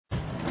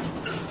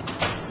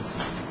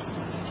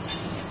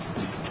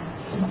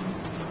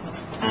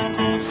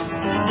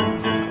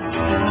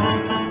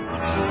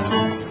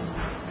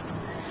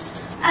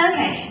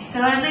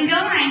So I've been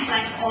going around to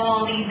like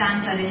all these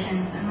dance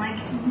auditions and like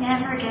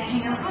never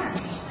getting a part.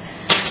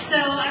 So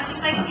I was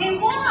just like, okay,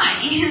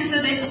 why?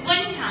 So this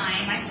one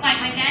time I swiped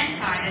my dance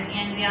card at the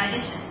end of the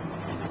audition,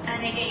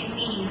 and they gave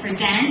me for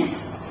dance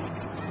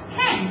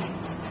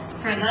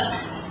 10, for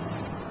looks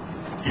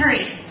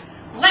 3.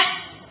 Let's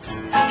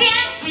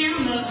dance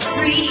and look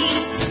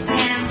free.